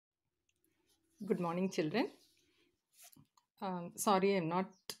Good morning, children. Sorry, I'm not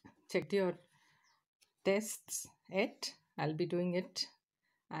checked your tests yet. I'll be doing it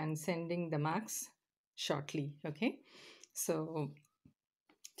and sending the marks shortly. Okay. So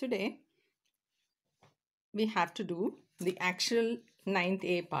today we have to do the actual ninth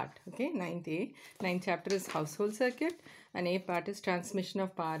A part. Okay, ninth chapter is household circuit, and A part is transmission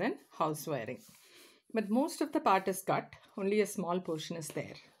of power and house wiring. But most of the part is cut. Only a small portion is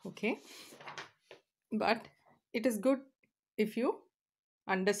there. Okay, but it is good if you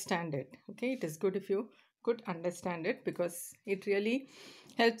understand it. Okay, it is good if you could understand it because it really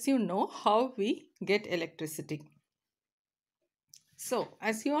helps you know how we get electricity. So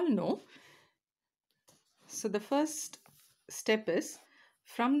as you all know, so the first step is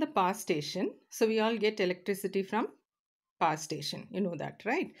from the power station. So we all get electricity from power station, you know that,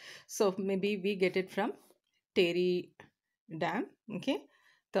 right? So maybe we get it from Terry Dam, okay,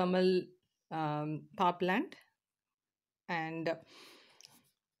 thermal power plant. And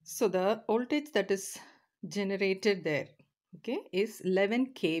so the voltage that is generated there, okay, is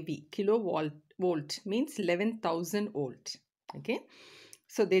 11 kV, volt means 11,000 volt. Okay,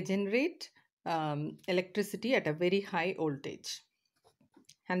 so they generate electricity at a very high voltage.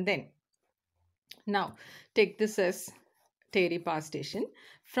 And then now take this as Terry power station.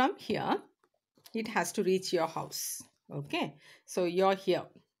 From here it has to reach your house. Okay, so you're here,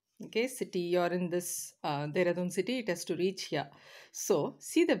 okay, city, you're in this Dehradun city, it has to reach here. So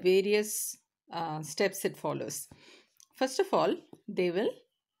see the various steps it follows. First of all, they will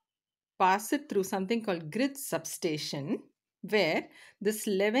pass it through something called grid substation, where this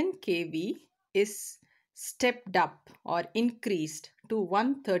 11 kV is stepped up or increased to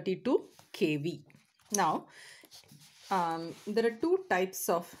 132 kV. Now there are two types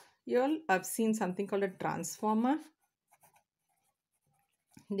of, you all have seen something called a transformer.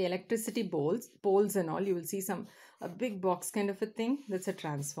 The electricity poles and all, you will see a big box kind of a thing. That's a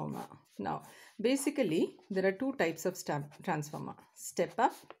transformer. Now basically there are two types of transformer: step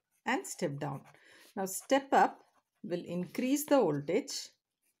up and step down. Now step up will increase the voltage,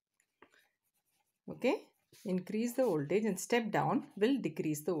 okay, increase the voltage, and step down will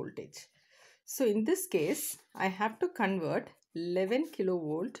decrease the voltage. So in this case I have to convert 11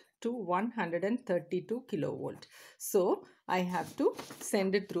 kilovolt to 132 kilovolt. So I have to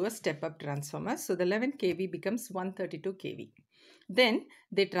send it through a step-up transformer. So the 11 kV becomes 132 kV. Then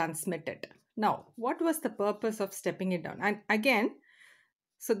they transmit it. Now, what was the purpose of stepping it down? And again,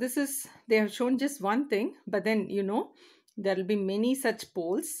 so this is, they have shown just one thing, but then there will be many such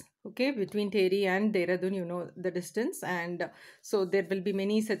poles, okay, between Terry and Dehradun, the distance, and so there will be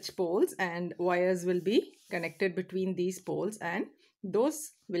many such poles, and wires will be connected between these poles, and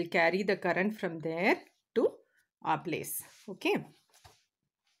those will carry the current from there to our place. Okay,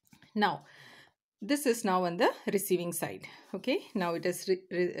 now this is now on the receiving side. Okay, now it has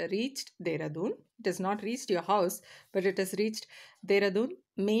reached Dehradun. It has not reached your house, but it has reached Dehradun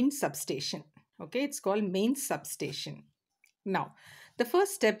main substation. Okay, it's called main substation. Now the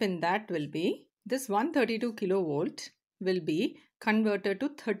first step in that will be this 132 kilovolt will be converted to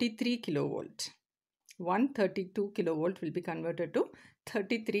 33 kilovolt. 132 kilovolt will be converted to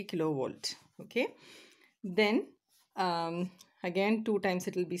 33 kilovolt. Okay, then again 2 times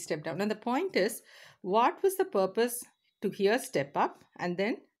it will be stepped down. Now the point is, what was the purpose to here step up and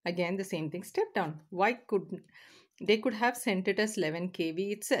then again the same thing step down? Why could they could have sent it as 11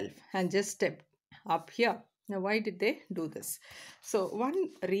 kV itself and just stepped up here? Now why did they do this? So one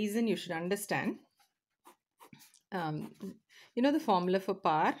reason you should understand, the formula for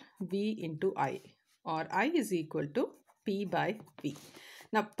power, V into I, or I is equal to P by V.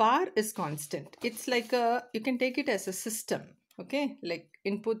 Now power is constant. It's like you can take it as a system, okay, like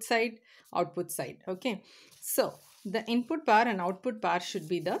input side, output side. Okay, so the input power and output power should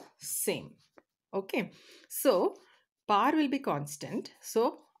be the same. Okay, so power will be constant,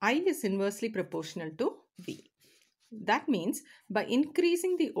 so I is inversely proportional to V. That means by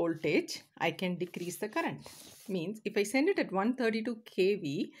increasing the voltage, I can decrease the current. Means if I send it at 132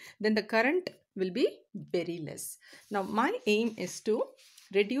 kV, then the current will be very less. Now my aim is to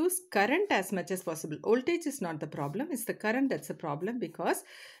reduce current as much as possible. Voltage is not the problem, it's the current that's the problem, because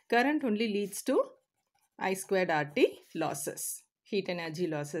current only leads to I squared RT losses, heat energy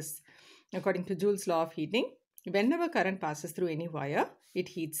losses. According to Joule's law of heating, whenever current passes through any wire, it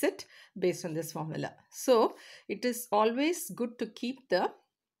heats it based on this formula. So it is always good to keep the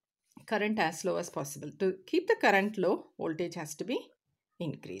current as low as possible. To keep the current low, voltage has to be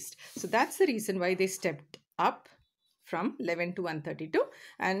increased. So that's the reason why they stepped up from 11 to 132,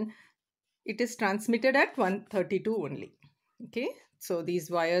 and it is transmitted at 132 only. Okay, So these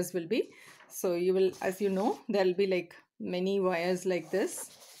wires will be, so you will, as you know, there will be like many wires like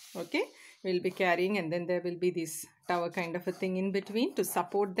this. Okay, we'll be carrying, and then there will be this tower kind of a thing in between to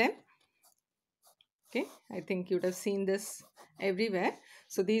support them. Okay, I think you'd have seen this everywhere.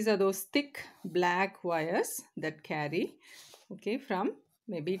 So these are those thick black wires that carry, okay, from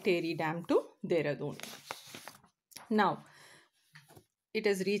maybe Tehri Dam to Dehradun. Now it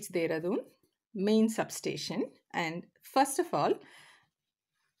has reached Dehradun main substation, and first of all,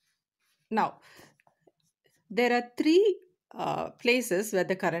 now there are three places where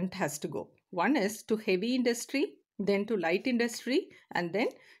the current has to go. One is to heavy industry, then to light industry, and then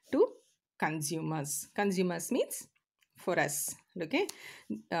to consumers. Consumers means for us, okay,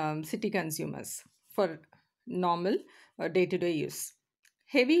 city consumers for normal day-to-day use.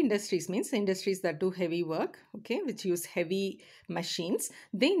 Heavy industries means industries that do heavy work, okay, which use heavy machines.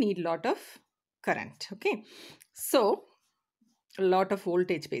 They need lot of current, okay. So a lot of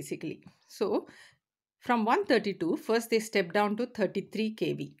voltage basically. So from 132, first they step down to 33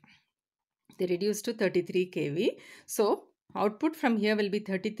 kV. They reduce to 33 kV. So output from here will be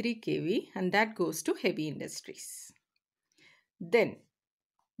 33 kV, and that goes to heavy industries. Then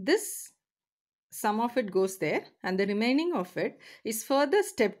this, some of it goes there, and the remaining of it is further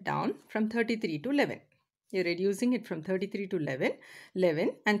stepped down from 33 to 11. You're reducing it from 33 to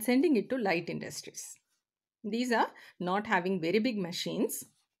 11 and sending it to light industries. These are not having very big machines,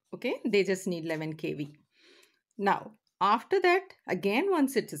 okay, they just need 11 kV. Now after that, again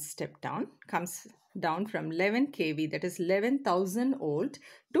once it is stepped down, comes down from 11 kV, that is 11,000 volt,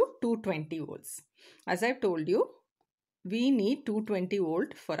 to 220 volts. As I've told you, we need 220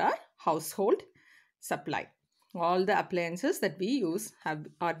 volt for our household supply. All the appliances that we use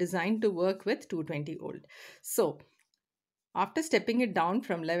are designed to work with 220 volt. So after stepping it down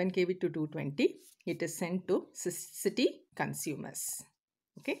from 11 kV to 220, it is sent to city consumers.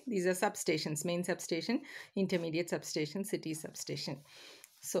 Okay, these are substations: main substation, intermediate substation, city substation.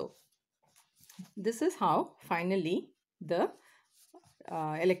 So this is how finally the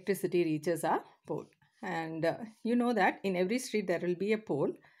electricity reaches our pole. And you know that in every street there will be a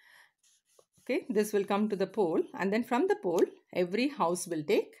pole. Okay, this will come to the pole, and then from the pole every house will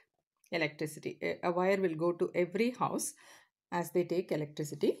take electricity. A wire will go to every house as they take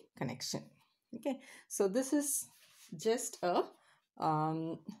electricity connection. Okay, so this is just a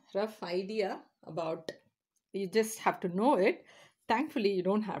rough idea about, you just have to know it. Thankfully you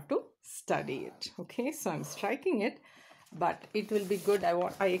don't have to study it. Okay, so I'm striking it, but it will be good.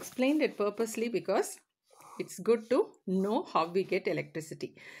 I explained it purposely because it's good to know how we get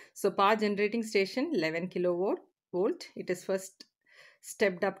electricity. So power generating station, 11 kilovolt. It is first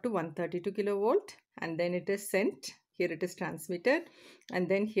stepped up to 132 kilovolt, and then it is sent. Here it is transmitted, and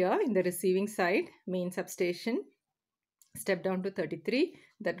then here in the receiving side, main substation, step down to 33,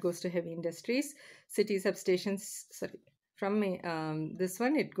 that goes to heavy industries. City substations, sorry, from this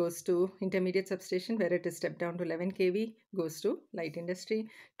one it goes to intermediate substation, where it is stepped down to 11 kV, goes to light industry,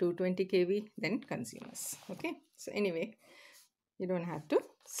 220 kV, then consumers. Okay, so anyway, you don't have to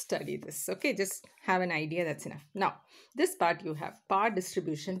study this. Okay, just have an idea, that's enough. Now this part you have power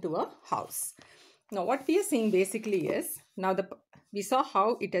distribution to a house. Now what we are seeing basically is, now we saw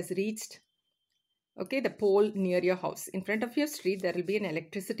how it has reached, okay, the pole near your house. In front of your street there will be an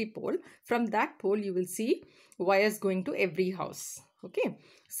electricity pole. From that pole you will see wires going to every house. Okay,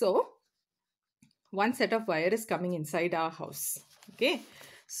 so one set of wire is coming inside our house. Okay,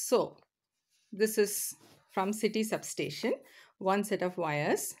 so this is from city substation, one set of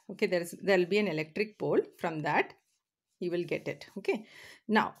wires. Okay, there will be an electric pole. From that you will get it. Okay,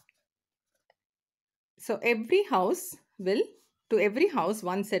 now so every house will, to every house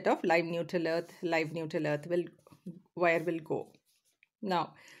one set of live neutral earth wire will go.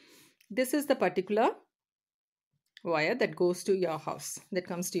 Now this is the particular wire that goes to your house, that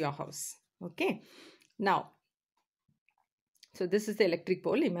comes to your house. Okay, now so this is the electric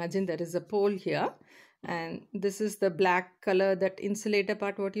pole. Imagine there is a pole here, and this is the black color, that insulator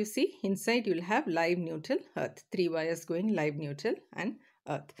part, what you see inside. You'll have live, neutral, earth, three wires going, live, neutral and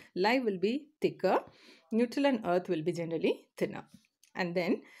earth. Live will be thicker, neutral and earth will be generally thinner. And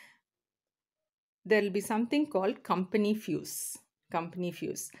then there will be something called company fuse. Company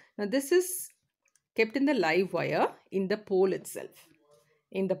fuse. Now this is kept in the live wire in the pole itself.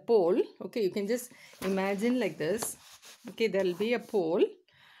 In the pole, okay, you can just imagine like this. Okay, there will be a pole,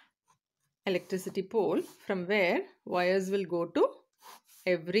 electricity pole, from where wires will go to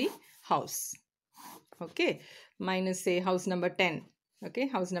every house. Okay, minus say house number 10. Okay,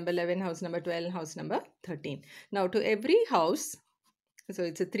 house number 11, house number 12, house number 13. Now to every house, so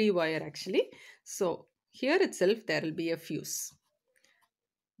it's a three wire actually. So here itself there will be a fuse.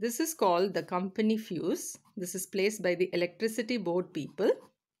 This is called the company fuse. This is placed by the electricity board people.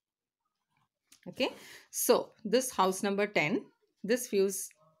 Okay, so this house number 10, this fuse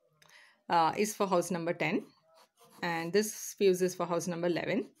is for house number 10, and this fuse is for house number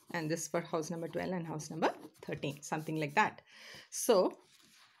 11, and this for house number 12 and house number 13, something like that. So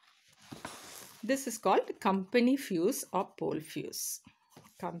this is called company fuse or pole fuse.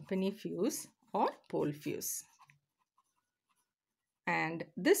 Company fuse or pole fuse. And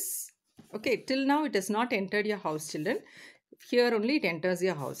this, okay, till now it has not entered your house, children. Here only it enters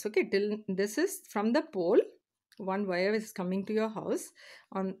your house. Okay, till this is from the pole, one wire is coming to your house.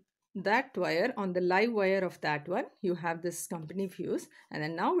 On that wire, on the live wire of that one, you have this company fuse, and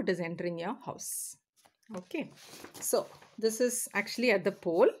then now it is entering your house. Okay, so this is actually at the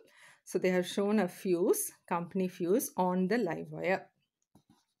pole. So they have shown a fuse, company fuse on the live wire.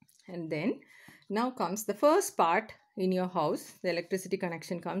 And then now comes the first part in your house. The electricity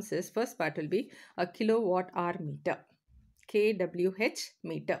connection comes is, first part will be a kilowatt hour meter, kWh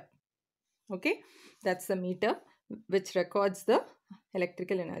meter. Okay, that's the meter which records the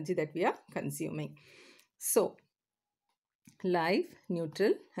electrical energy that we are consuming. So live,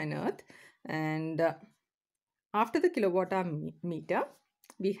 neutral and earth, and after the kilowatt hour meter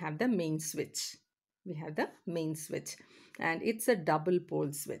we have the main switch. We have the main switch, and it's a double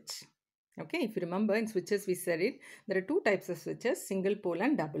pole switch. Okay, if you remember in switches we said it, there are two types of switches, single pole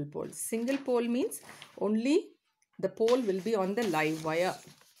and double pole. Single pole means only the pole will be on the live wire.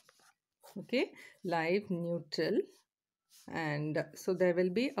 Okay, live, neutral, and so there will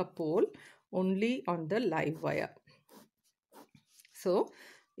be a pole only on the live wire. So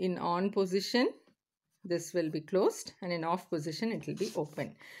in on position this will be closed, and in off position it will be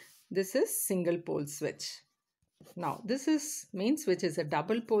open. This is single pole switch. Now this is main switch is a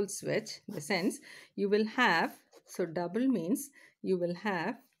double pole switch, in the sense you will have, so double means you will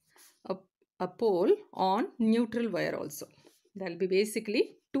have a pole on neutral wire also. That will be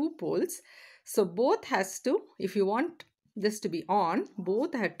basically two poles. So both has to, if you want this to be on,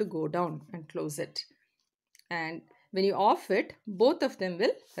 both had to go down and close it. And when you off it, both of them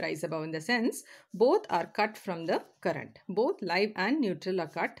will rise above, in the sense both are cut from the current. Both live and neutral are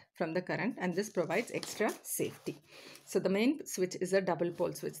cut from the current, and this provides extra safety. So the main switch is a double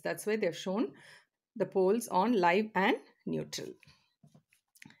pole switch. That's why they have shown the poles on live and neutral.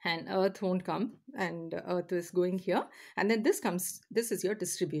 And earth won't come, and earth is going here. And then this comes, this is your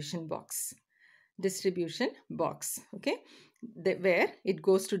distribution box. Distribution box, okay, where it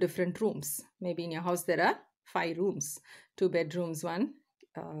goes to different rooms. Maybe in your house there are 5 rooms, 2 bedrooms, 1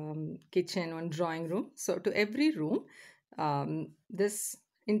 kitchen, 1 drawing room. So to every room,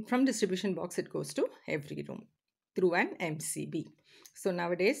 from distribution box it goes to every room through an MCB. So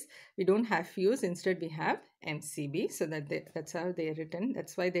nowadays we don't have fuse, instead we have MCB. So that's how they are written.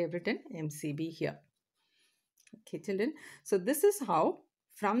 That's why they have written MCB here. Okay, children. So this is how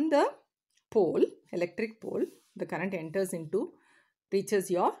from the pole, electric pole, the current enters into, reaches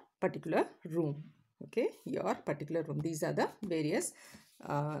your particular room. Okay, your particular room. These are the various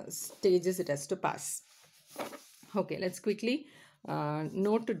stages it has to pass. Okay, let's quickly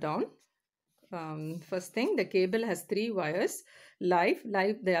note it down. First thing, the cable has 3 wires. Live,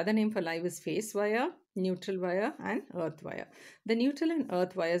 the other name for live is phase wire, neutral wire and earth wire. The neutral and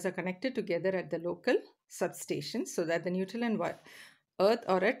earth wires are connected together at the local substation, so that the neutral and earth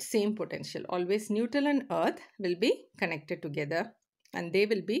are at same potential. Always neutral and earth will be connected together, and they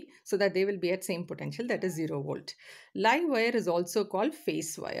will be, so that they will be at same potential, that is 0 volt. Live wire is also called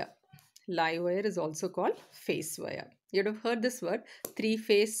phase wire. Live wire is also called phase wire. You would have heard this word, 3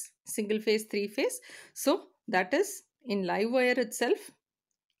 phase, single phase, 3 phase. So that is, in live wire itself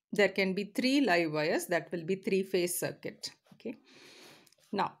there can be 3 live wires, that will be 3 phase circuit. Okay,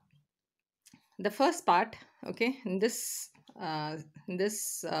 now the first part, okay, in this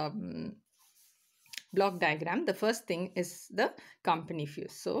block diagram, the first thing is the company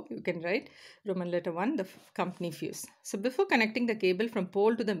fuse. So you can write Roman letter 1, the company fuse. So before connecting the cable from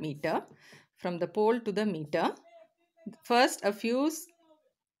pole to the meter, from the pole to the meter, first a fuse.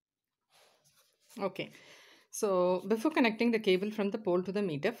 Okay, so before connecting the cable from the pole to the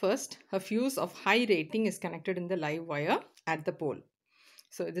meter, first a fuse of high rating is connected in the live wire at the pole.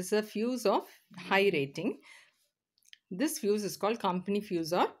 So this is a fuse of high rating. This fuse is called company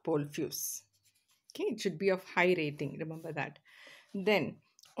fuse or pole fuse. Okay, it should be of high rating, remember that. Then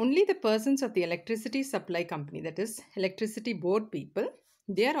only the persons of the electricity supply company, that is electricity board people,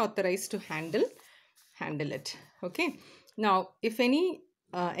 they are authorized to handle it. Okay, now if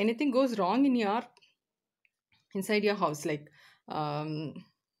anything goes wrong in inside your house, like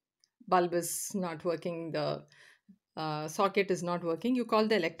bulb is not working, the socket is not working, you call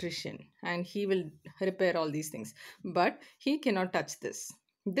the electrician and he will repair all these things, but he cannot touch this.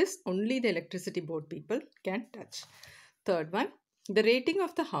 This only the electricity board people can touch. Third one, the rating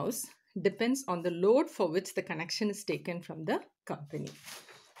of the house depends on the load for which the connection is taken from the company.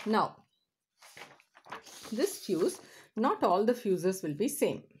 Now, this fuse, not all the fuses will be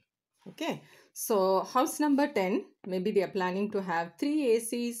same. Okay, so house number 10, maybe they are planning to have 3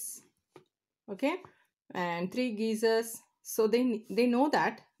 ACs, okay, and 3 geysers. So they know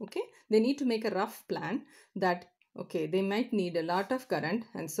that, okay, they need to make a rough plan that, okay, they might need a lot of current,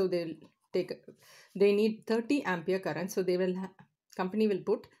 and so they need 30 ampere current, so they will company will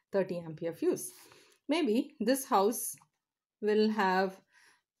put 30 ampere fuse. Maybe this house will have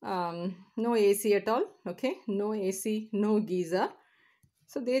no AC at all, okay, no AC, no geyser,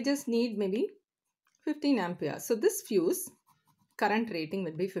 so they just need maybe 15 ampere. So this fuse current rating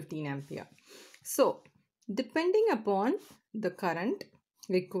will be 15 ampere. So depending upon the current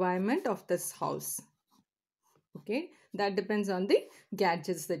requirement of this house, okay, that depends on the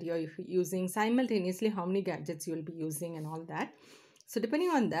gadgets that you are using simultaneously, how many gadgets you will be using and all that. So depending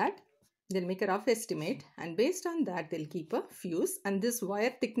on that, they'll make a rough estimate, and based on that they'll keep a fuse, and this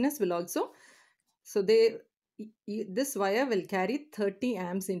wire thickness will also, so this wire will carry 30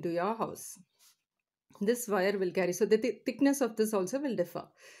 amps into your house. This wire will carry, so the thickness of this also will differ.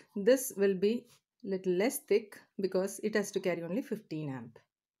 This will be little less thick because it has to carry only 15 amp.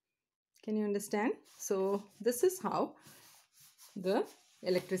 Can you understand? So this is how the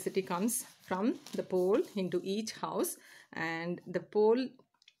electricity comes from the pole into each house, and the pole,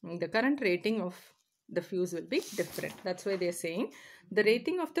 the current rating of the fuse will be different. That's why they're saying the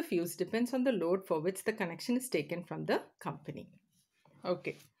rating of the fuse depends on the load for which the connection is taken from the company.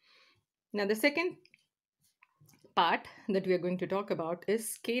 Okay, now the second part that we are going to talk about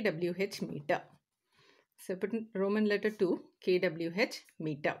is kWh meter. So put in Roman letter 2, kWh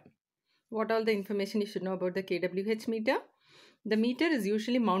meter. What all the information you should know about the kWh meter? The meter is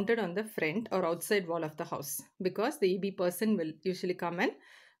usually mounted on the front or outside wall of the house, because the EB person will usually come and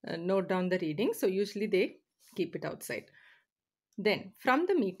note down the reading. So usually they keep it outside. Then from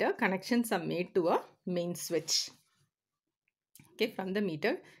the meter, connections are made to a main switch. Okay, from the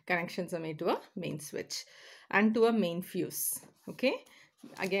meter, connections are made to a main switch and to a main fuse. Okay,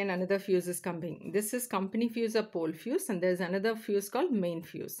 again another fuse is coming. This is company fuse or pole fuse, and there's another fuse called main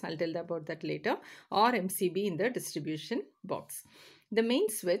fuse. I'll tell about that later, or MCB in the distribution box. The main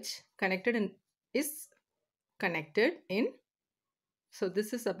switch is connected in, so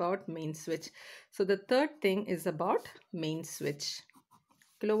this is about main switch. So the third thing is about main switch.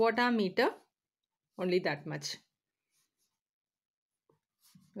 Kilowatt hour meter, only that much.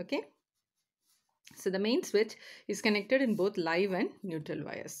 Okay, so the main switch is connected in both live and neutral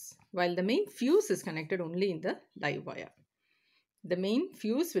wires, while the main fuse is connected only in the live wire. The main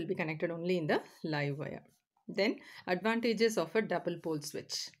fuse will be connected only in the live wire. Then advantages of a double pole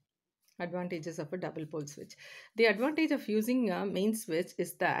switch. Advantages of a double pole switch. The advantage of using a main switch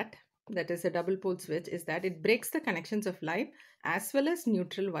is that is a double pole switch, is that it breaks the connections of live as well as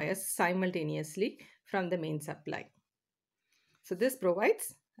neutral wires simultaneously from the main supply. So this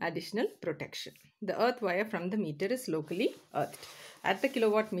provides additional protection. The earth wire from the meter is locally earthed. At the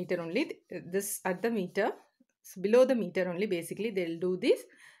kilowatt meter only, this at the meter, so below the meter only, basically they'll do this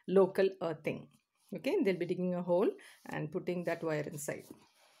local earthing. Okay, they'll be digging a hole and putting that wire inside.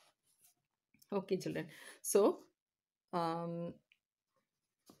 Okay, children. So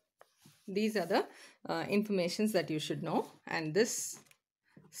these are the informations that you should know, and this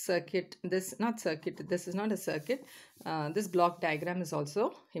circuit, this is not a circuit, this block diagram is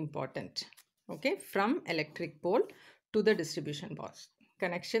also important. Okay, from electric pole to the distribution box,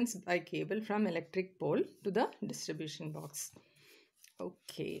 connections by cable from electric pole to the distribution box.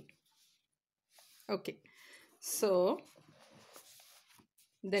 Okay, so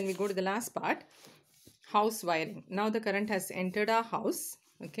then we go to the last part, house wiring. Now the current has entered our house.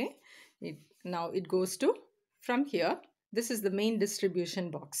 Okay, now it goes to, from here, this is the main distribution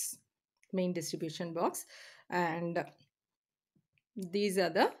box, and these are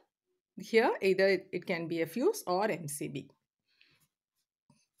the, here either it can be a fuse or MCB.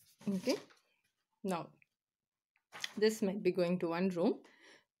 Okay, now this might be going to one room,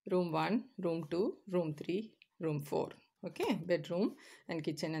 room 1, room 2, room 3, room 4. Okay, bedroom and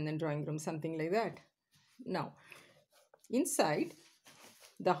kitchen and then drawing room, something like that. Now inside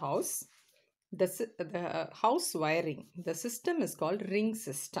the house, the house wiring, the system is called ring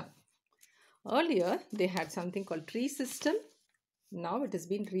system. Earlier they had something called tree system. Now it has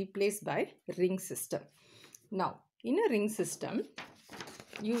been replaced by ring system. Now in a ring system,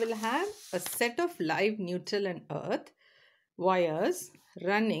 you will have a set of live, neutral and earth wires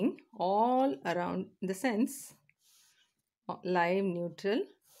running all around, in the sense live, neutral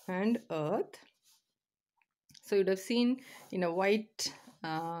and earth. So you'd have seen in a white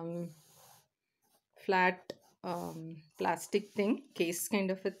flat plastic thing, case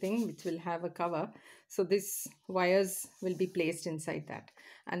kind of a thing, which will have a cover. So these wires will be placed inside that,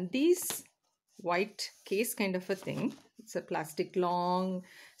 and these white case kind of a thing, it's a plastic long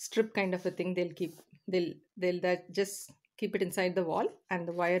strip kind of a thing, they'll that just keep it inside the wall, and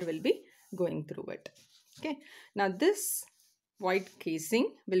the wire will be going through it. Okay, now this white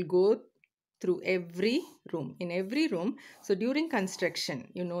casing will go through every room, in every room. So during construction,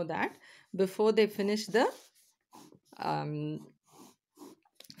 you know that before they finish the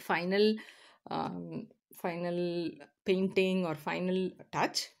final final painting or final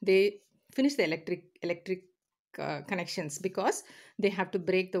touch, they finish the electric connections, because they have to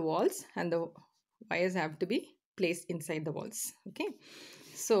break the walls and the wires have to be placed inside the walls. Okay,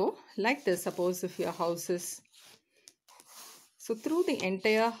 so like this, suppose if your house is, so through the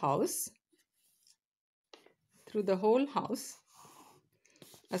entire house, through the whole house,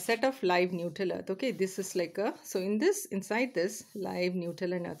 a set of live, neutral, earth. Okay, this is like a, so in this, inside this live,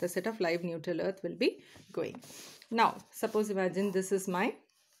 neutral and earth, a set of live, neutral, earth will be going. Now suppose, imagine this is my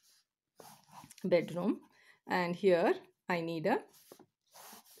bedroom, and here I need a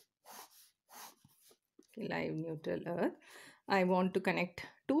live, neutral, earth. I want to connect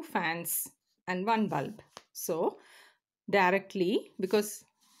 2 fans and 1 bulb. So directly, because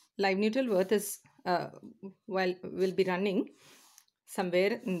live, neutral, earth is will be running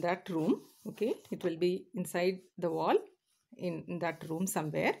somewhere in that room. Okay, it will be inside the wall in that room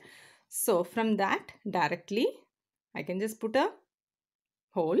somewhere. So from that directly I can just put a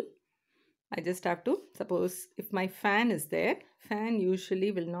hole. I just have to, suppose if my fan is there, fan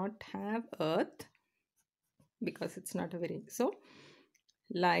usually will not have earth because it's not a very, so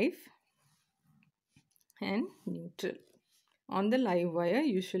live and neutral. On the live wire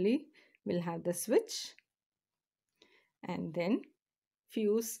usually will have the switch, and then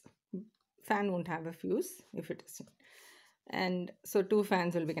fuse. Fan won't have a fuse if it is, and so 2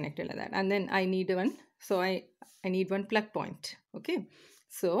 fans will be connected like that, and then I need one, so I need one plug point. Okay,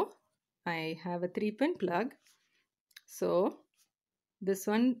 so I have a 3-pin plug, so this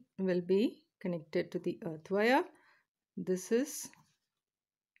one will be connected to the earth wire, this is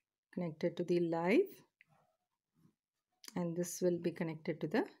connected to the live, and this will be connected to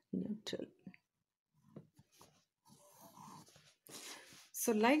the neutral.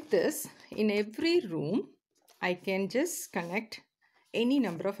 So like this, in every room I can just connect any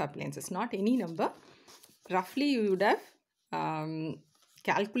number of appliances, not any number. Roughly you would have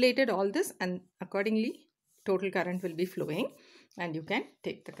calculated all this, and accordingly total current will be flowing and you can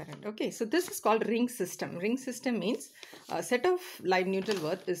take the current. Okay, so this is called ring system. Ring system means a set of live, neutral,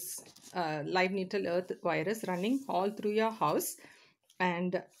 earth is live, neutral, earth wire is running all through your house,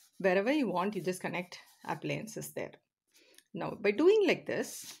 and wherever you want you just connect appliances there. Now by doing like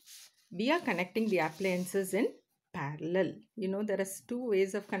this, we are connecting the appliances in parallel. You know, there are 2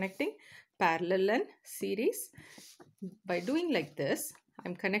 ways of connecting, parallel and series. By doing like this,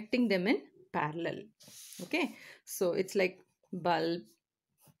 I'm connecting them in parallel. Okay, so it's like bulb,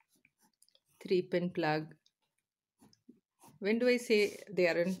 3-pin plug. When do I say they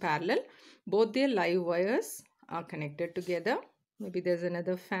are in parallel? Both their live wires are connected together. Maybe there's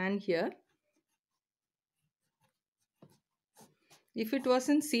another fan here. If it was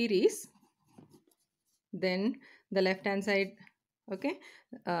in series, then the left hand side, okay,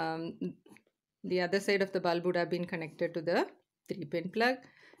 the other side of the bulb would have been connected to the 3-pin plug,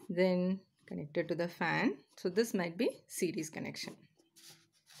 then connected to the fan. So this might be series connection,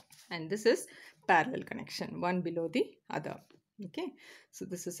 and this is parallel connection, one below the other. Okay, so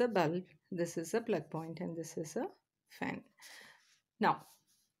this is a bulb, this is a plug point, and this is a fan. Now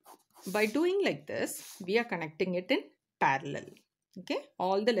by doing like this, we are connecting it in parallel. Okay,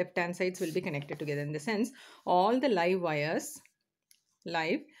 all the left hand sides will be connected together, in the sense all the live wires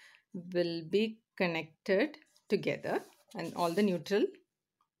will be connected together, and all the neutral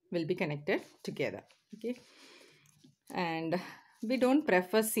will be connected together. Okay, and we don't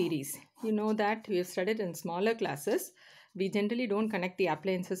prefer series. You know that we have studied in smaller classes. We generally don't connect the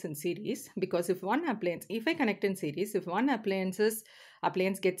appliances in series, because if one appliance, if I connect in series, if one appliance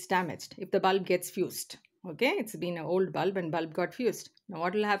gets damaged, if the bulb gets fused, okay, it's been an old bulb and bulb got fused, now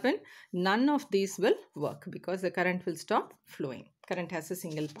what will happen? None of these will work, because the current will stop flowing. Current has a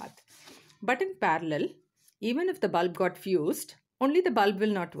single path. But in parallel, even if the bulb got fused, only the bulb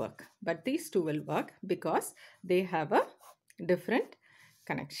will not work, but these 2 will work, because they have a different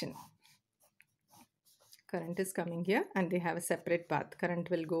connection. Current is coming here and they have a separate path. Current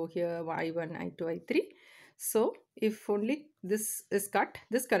will go here, I1, I2, I3. So if only this is cut,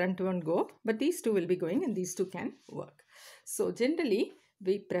 this current won't go, but these two will be going and these two can work. So generally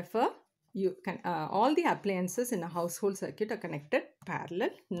we prefer all the appliances in a household circuit are connected parallel,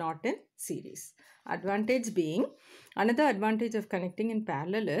 not in series. Advantage being, another advantage of connecting in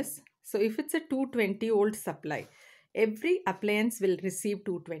parallel is, so if it's a 220 volt supply, every appliance will receive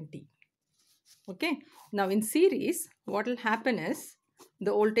 220. Okay, now in series what will happen is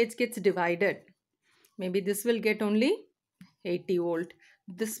the voltage gets divided. Maybe this will get only 80 volt,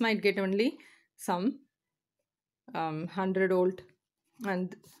 this might get only some 100 volt,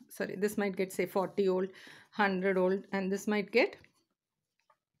 and sorry, this might get say 40 volt, 100 volt, and this might get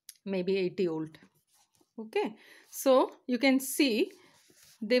maybe 80 volt. Okay, so you can see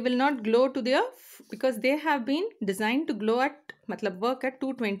they will not glow to their, because they have been designed to glow at work at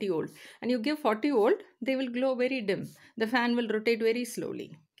 220 volt, and you give 40 volt, they will glow very dim. The fan will rotate very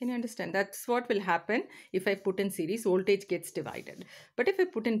slowly. Can you understand? That's what will happen if I put in series. Voltage gets divided. But if I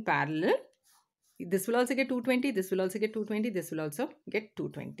put in parallel, this will also get 220, this will also get 220, this will also get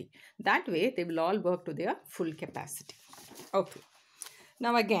 220. That way they will all work to their full capacity. Okay,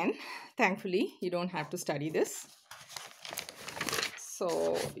 now again, thankfully you don't have to study this,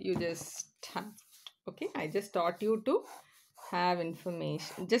 so you just have, okay, I just taught you to have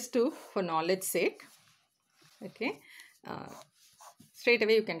information, just to, for knowledge sake. Okay, straight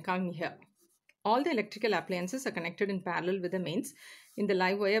away you can come here. All the electrical appliances are connected in parallel with the mains. In the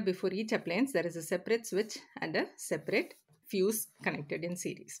live wire before each appliance, there is a separate switch and a separate fuse connected in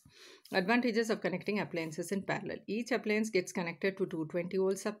series. Advantages of connecting appliances in parallel. Each appliance gets connected to 220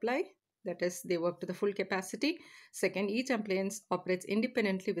 volt supply. That is, they work to the full capacity. Second, each appliance operates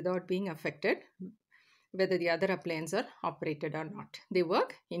independently without being affected whether the other appliances are operated or not. They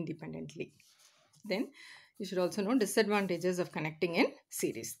work independently. Then you should also know disadvantages of connecting in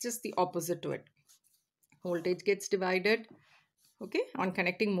series. Just the opposite to it. Voltage gets divided. Okay, on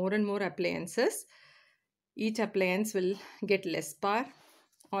connecting more and more appliances, each appliance will get less power.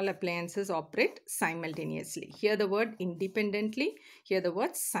 All appliances operate simultaneously. Here the word independently, here the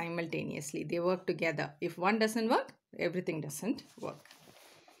word simultaneously. They work together. If one doesn't work, everything doesn't work.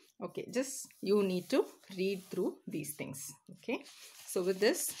 Okay, just you need to read through these things. Okay, so with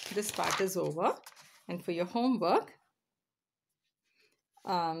this part is over. And for your homework,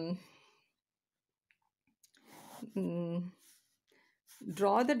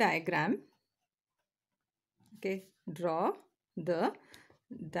 draw the diagram. Okay, draw the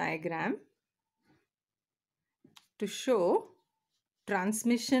diagram to show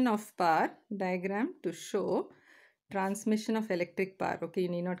transmission of power. Diagram to show transmission of electric power. Okay, you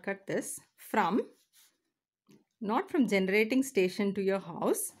need not cut this. From, not from generating station to your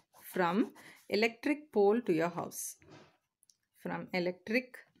house, from electric pole to your house. From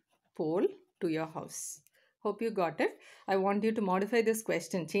electric pole to your house. Hope you got it. I want you to modify this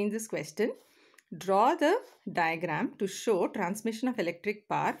question, change this question. Draw the diagram to show transmission of electric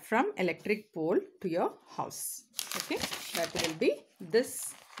power from electric pole to your house. Okay, that will be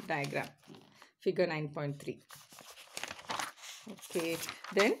this diagram, figure 9.3. Okay,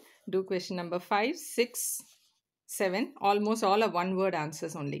 then do question number 5, 6, 7. Almost all are one word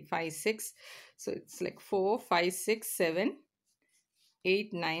answers only. 5, 6. So it's like 4, 5, 6, 7,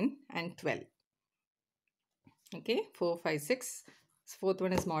 8, 9 and 12. Okay, 4, 5, 6. Fourth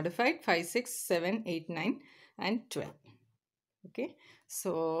one is modified. 5, 6, 7, 8, 9 and 12. Okay,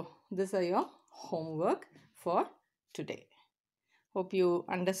 so these are your homework for today. Hope you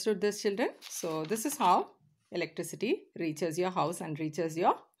understood this, children. So this is how electricity reaches your house and reaches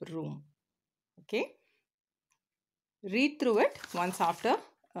your room. Okay, read through it once after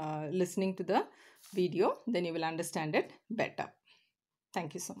listening to the video, then you will understand it better.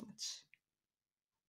 Thank you so much.